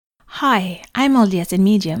Hi, I'm LDS in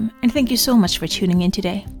Medium, and thank you so much for tuning in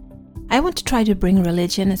today. I want to try to bring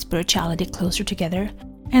religion and spirituality closer together,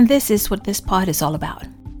 and this is what this pod is all about.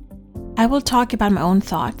 I will talk about my own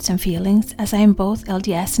thoughts and feelings as I am both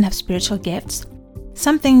LDS and have spiritual gifts,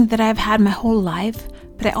 something that I've had my whole life,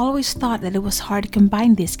 but I always thought that it was hard to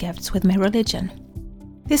combine these gifts with my religion.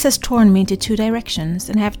 This has torn me into two directions,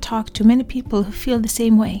 and I have talked to many people who feel the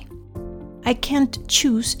same way. I can't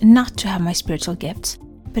choose not to have my spiritual gifts,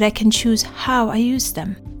 but I can choose how I use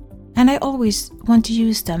them. And I always want to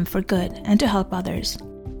use them for good and to help others.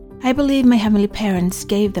 I believe my heavenly parents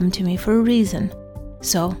gave them to me for a reason.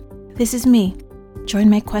 So, this is me. Join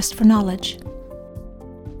my quest for knowledge.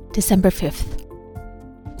 December 5th.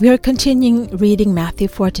 We are continuing reading Matthew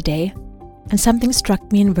 4 today, and something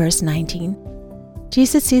struck me in verse 19.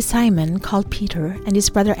 Jesus sees Simon called Peter and his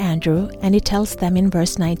brother Andrew, and he tells them in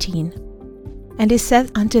verse 19, "And he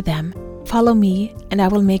said unto them, Follow me, and I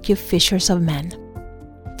will make you fishers of men."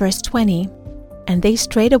 Verse 20, "And they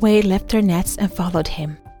straightway left their nets and followed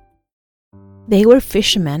him." They were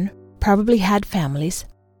fishermen, probably had families.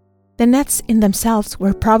 The nets in themselves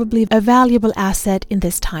were probably a valuable asset in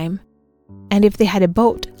this time. And if they had a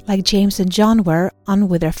boat, like James and John were on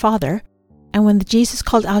with their father, and when Jesus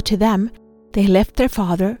called out to them, they left their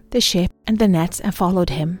father, the ship, and the nets and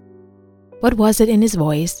followed him. What was it in his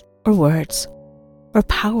voice, or words, or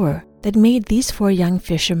power that made these four young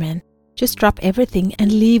fishermen just drop everything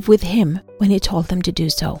and leave with him when he told them to do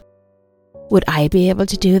so? Would I be able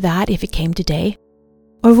to do that if it came today?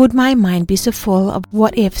 Or would my mind be so full of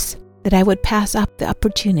what-ifs that I would pass up the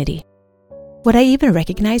opportunity? Would I even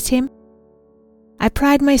recognize him? I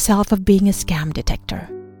pride myself of being a scam detector.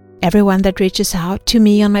 Everyone that reaches out to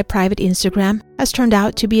me on my private Instagram has turned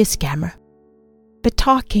out to be a scammer. But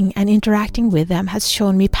talking and interacting with them has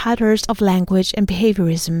shown me patterns of language and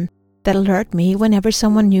behaviorism that alert me whenever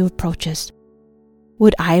someone new approaches.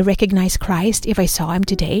 Would I recognize Christ if I saw him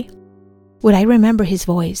today? Would I remember his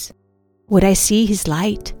voice? Would I see his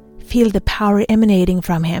light, feel the power emanating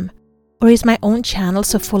from him? Or is my own channel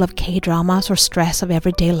so full of K-dramas or stress of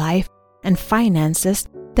everyday life and finances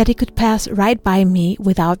that it could pass right by me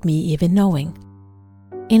without me even knowing?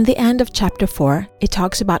 In the end of chapter 4, it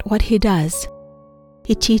talks about what he does.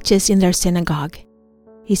 He teaches in their synagogue.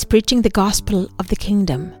 He's preaching the gospel of the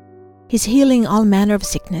kingdom. He's healing all manner of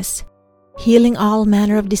sickness, healing all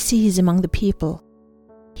manner of disease among the people.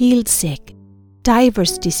 Healed sick,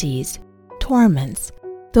 divers disease, torments,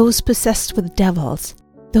 those possessed with devils,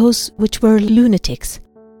 those which were lunatics,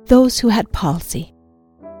 those who had palsy.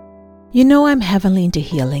 You know I'm heavily into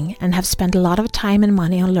healing and have spent a lot of time and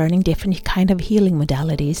money on learning different kind of healing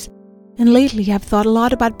modalities. And lately I've thought a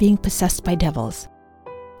lot about being possessed by devils.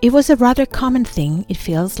 It was a rather common thing, it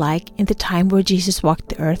feels like, in the time where Jesus walked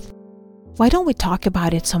the earth. Why don't we talk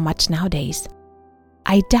about it so much nowadays?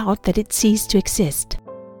 I doubt that it ceased to exist.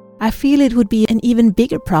 I feel it would be an even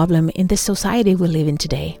bigger problem in the society we live in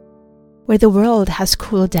today, where the world has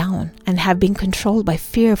cooled down and have been controlled by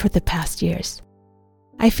fear for the past years.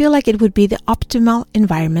 I feel like it would be the optimal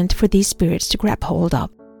environment for these spirits to grab hold of.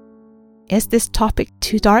 Is this topic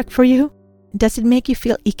too dark for you? Does it make you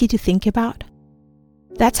feel icky to think about?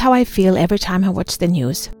 That's how I feel every time I watch the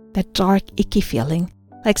news, that dark, icky feeling,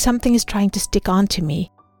 like something is trying to stick onto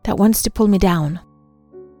me, that wants to pull me down.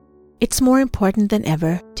 It's more important than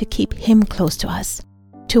ever to keep him close to us,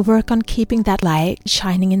 to work on keeping that light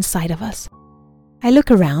shining inside of us. I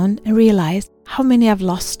look around and realize how many I've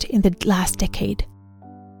lost in the last decade,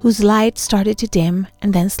 whose light started to dim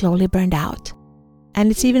and then slowly burned out.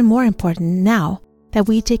 And it's even more important now that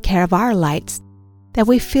we take care of our lights, that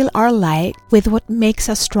we fill our light with what makes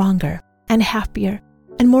us stronger and happier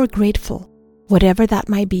and more grateful, whatever that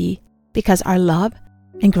might be, because our love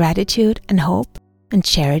and gratitude and hope and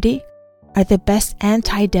charity are the best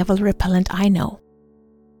anti-devil repellent I know.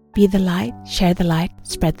 Be the light, share the light,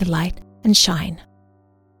 spread the light, and shine.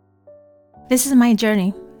 This is my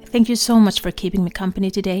journey. Thank you so much for keeping me company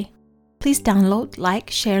today. Please download, like,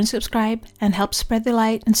 share, and subscribe, and help spread the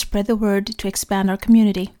light and spread the word to expand our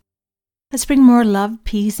community. Let's bring more love,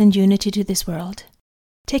 peace, and unity to this world.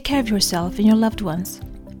 Take care of yourself and your loved ones.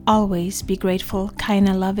 Always be grateful, kind,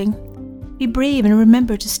 and loving. Be brave and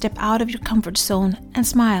remember to step out of your comfort zone and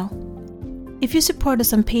smile. If you support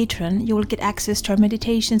us on Patreon, you will get access to our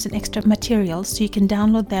meditations and extra materials so you can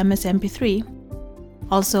download them as MP3.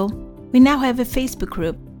 Also, we now have a Facebook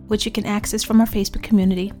group, which you can access from our Facebook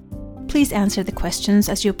community. Please answer the questions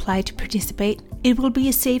as you apply to participate. It will be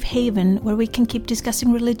a safe haven where we can keep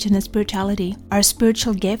discussing religion and spirituality, our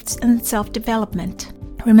spiritual gifts, and self-development.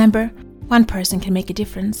 Remember, one person can make a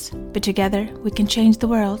difference, but together we can change the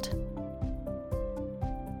world.